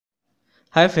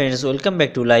Hi friends, welcome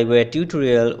back to Livewire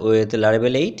tutorial with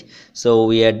Laravel 8. So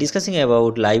we are discussing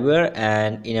about Livewire,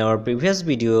 and in our previous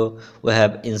video we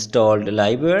have installed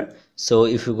Livewire. So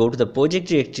if you go to the project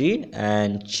directory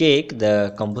and check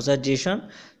the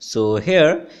composer.json, so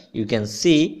here you can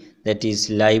see that is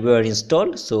Livewire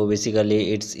installed. So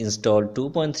basically it's installed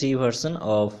 2.3 version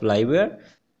of Livewire.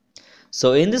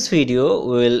 So in this video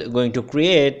we will going to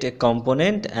create a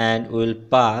component and we will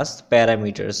pass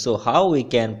parameters. So how we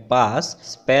can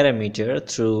pass parameter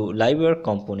through Livewire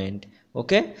component.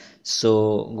 Okay,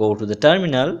 so go to the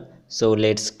terminal. So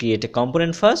let's create a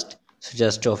component first. So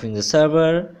just open the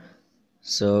server.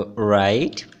 So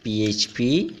write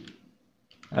php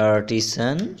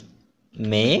artisan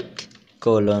make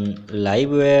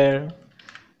liveware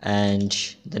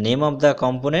and the name of the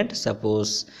component.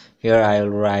 Suppose here I will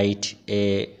write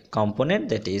a component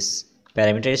that is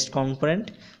parameterized component,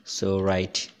 so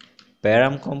write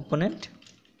param component.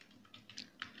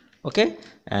 Okay,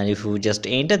 and if we just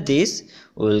enter this,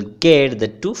 we will get the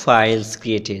two files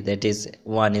created, that is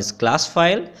one is class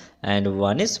file and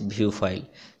one is view file.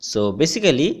 So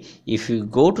basically if you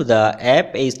go to the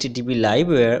app http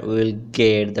liveware, we will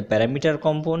get the parameter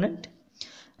component.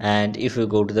 And if we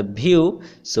go to the view,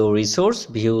 so resource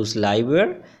views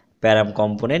liveware param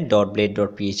component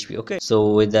 .blade.php. okay, so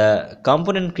with the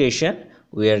component creation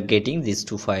we are getting these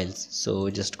two files. So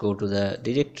just go to the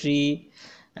directory,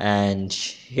 and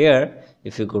here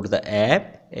if you go to the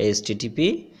app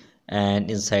http,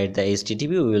 and inside the http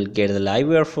we will get the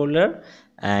liveware folder,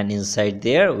 and inside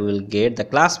there we will get the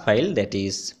class file that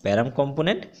is param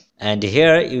component. And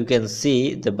here you can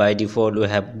see the by default we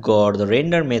have got the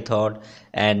render method,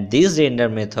 and this render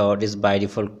method is by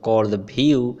default called the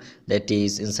view that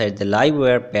is inside the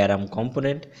liveware param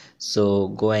component. So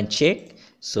go and check.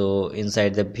 So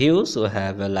inside the views we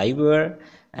have a liveware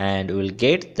and we will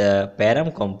get the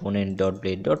param component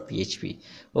 .blade.php.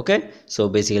 okay, so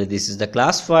basically this is the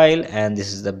class file and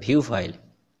this is the view file.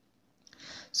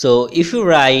 So if you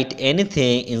write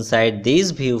anything inside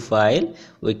this view file,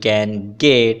 we can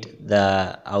get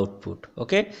the output.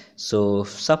 Okay, so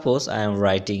suppose I am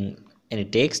writing any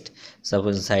text.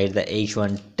 Suppose inside the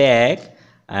h1 tag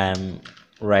I am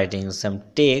writing some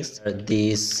text.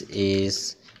 This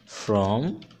is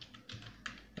from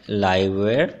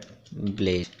liveware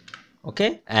blade.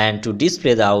 Okay, and to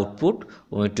display the output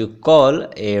we need to call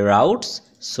a routes.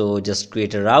 So just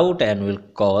create a route and we'll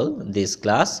call this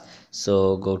class.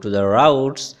 So go to the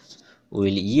routes,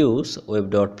 we'll use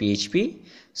web.php.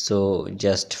 so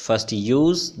just first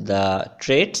use the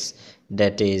traits,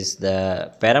 that is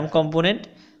the param component.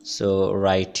 So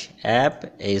write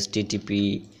app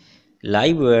http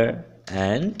liveware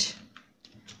and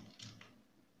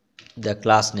the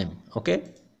class name. okay,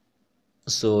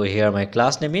 so here my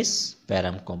class name is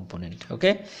param component.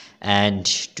 okay, and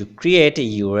to create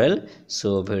a url,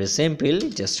 so very simple,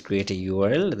 just create a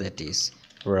url that is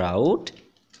route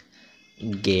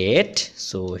get.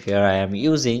 So here I am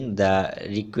using the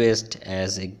request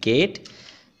as a get,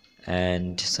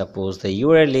 and suppose the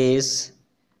url is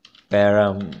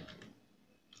param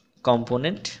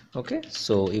component. okay,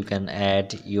 so you can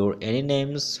add your any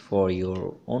names for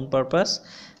your own purpose,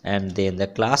 and then the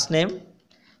class name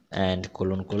and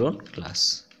colon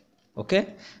class.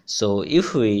 okay, so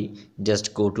if we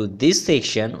just go to this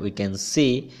section we can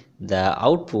see the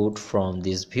output from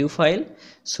this view file.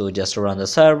 So just run the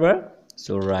server.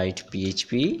 So write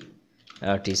php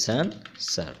artisan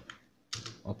serve.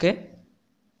 okay,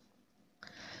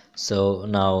 so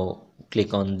now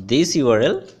click on this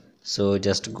url. So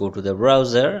just go to the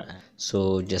browser.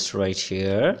 So just write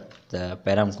here the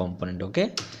param component.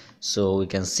 okay, so we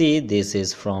can see this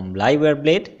is from liveware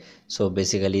blade. So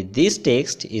basically this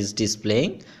text is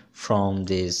displaying from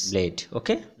this blade.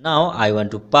 okay, now I want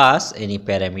to pass any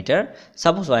parameter.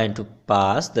 Suppose I want to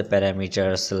pass the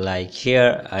parameters, like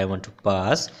here I want to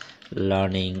pass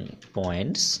learning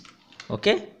points.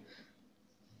 okay,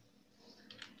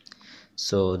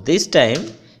 so this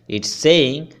time it's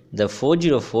saying the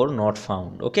 404 not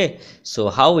found. okay, so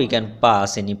how we can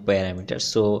pass any parameter?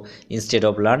 So instead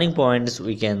of learning points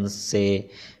we can say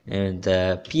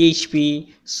the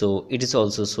php. So it is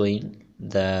also showing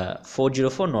the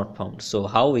 404 not found. So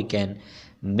how we can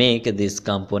make this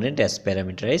component as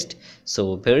parameterized?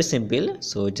 So very simple.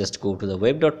 So just go to the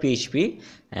web.php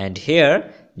and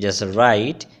here just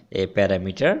write a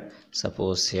parameter.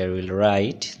 Suppose here we'll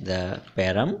write the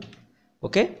param.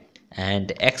 okay,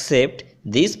 and accept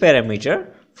this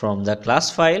parameter from the class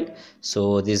file.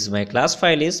 So this is my class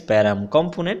file is param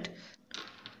component.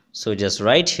 So just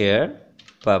write here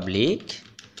public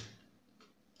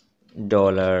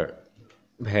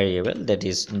variable that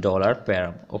is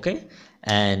 $param. Okay,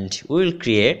 and we will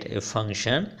create a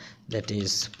function that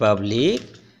is public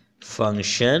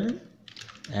function,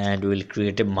 and we will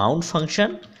create a mount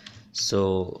function.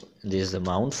 So this is the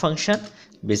mount function.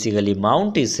 Basically,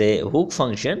 mount is a hook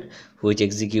function which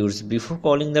executes before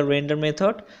calling the render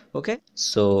method. Okay,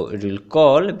 so it will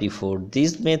call before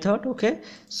this method. Okay,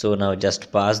 so now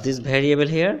just pass this variable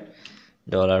here,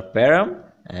 $param,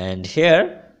 and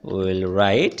here we will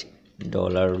write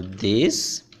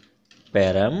 $this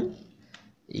param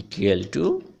equal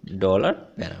to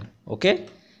 $param. Okay,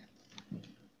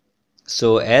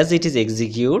 so as it is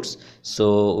executes,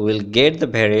 so we'll get the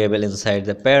variable inside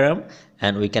the param,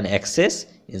 and we can access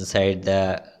inside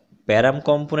the param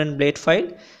component blade file.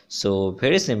 So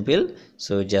very simple.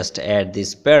 So just add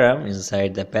this param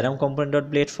inside the param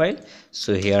component.blade file.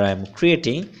 So here I am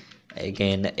creating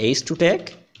again h2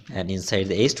 tag, and inside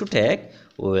the h2 tag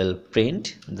we will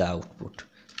print the output.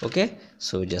 Okay,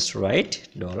 so just write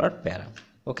 $param.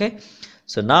 Okay,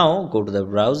 so now go to the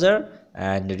browser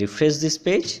and refresh this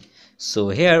page. So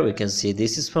here we can see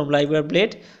this is from Livewire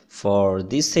Blade for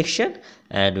this section,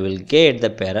 and we'll get the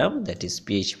param that is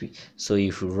PHP. So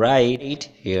if you write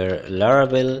here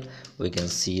Laravel, we can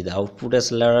see the output as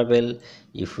Laravel.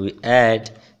 If we add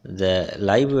the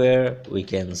Livewire, we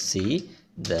can see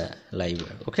the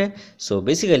Livewire. Okay, so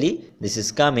basically this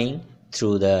is coming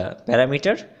through the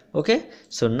parameter. Okay,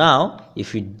 so now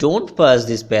if we don't pass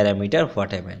this parameter,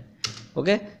 what happens?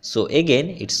 Okay, so again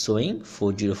it's showing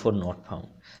 404 not found.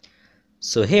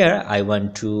 So here I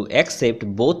want to accept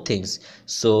both things.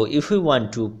 So if we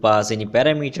want to pass any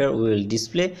parameter, we will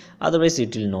display, otherwise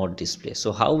it will not display.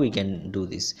 So how we can do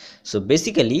this? So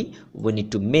basically we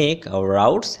need to make our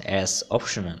routes as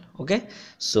optional. Okay,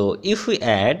 so if we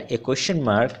add a question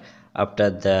mark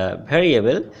after the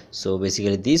variable, so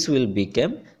basically this will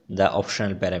become the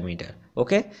optional parameter.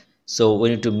 Okay, so we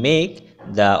need to make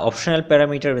the optional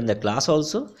parameter in the class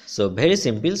also. So very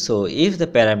simple. So if the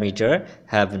parameter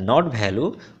have not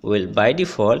value, will by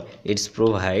default it's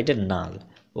provide null.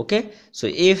 Okay, so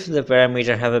if the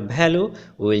parameter have a value,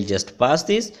 we will just pass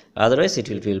this, otherwise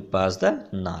it will pass the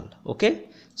null. Okay,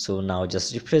 so now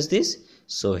just refresh this.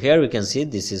 So here we can see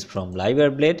this is from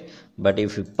Livewire Blade, but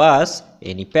if we pass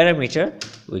any parameter,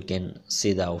 we can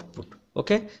see the output.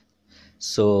 Okay,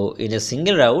 so in a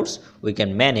single routes we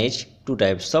can manage two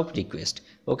types of request.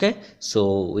 Okay,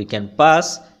 so we can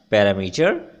pass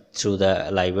parameter through the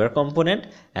Livewire component,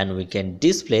 and we can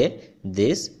display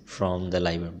this from the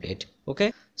Livewire Blade.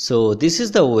 Okay, so this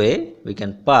is the way we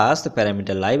can pass the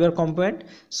parameter Livewire component.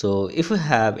 So if you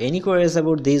have any queries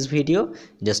about this video,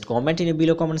 just comment in the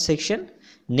below comment section.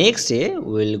 Next day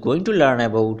we're going to learn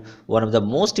about one of the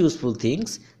most useful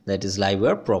things, that is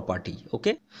Livewire property.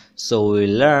 Okay, so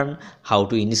we'll learn how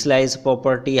to initialize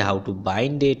property, how to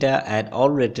bind data, and all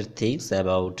related things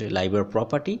about Livewire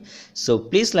property. So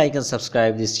please like and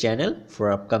subscribe this channel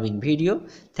for upcoming video.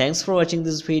 Thanks for watching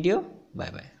this video.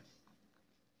 Bye bye.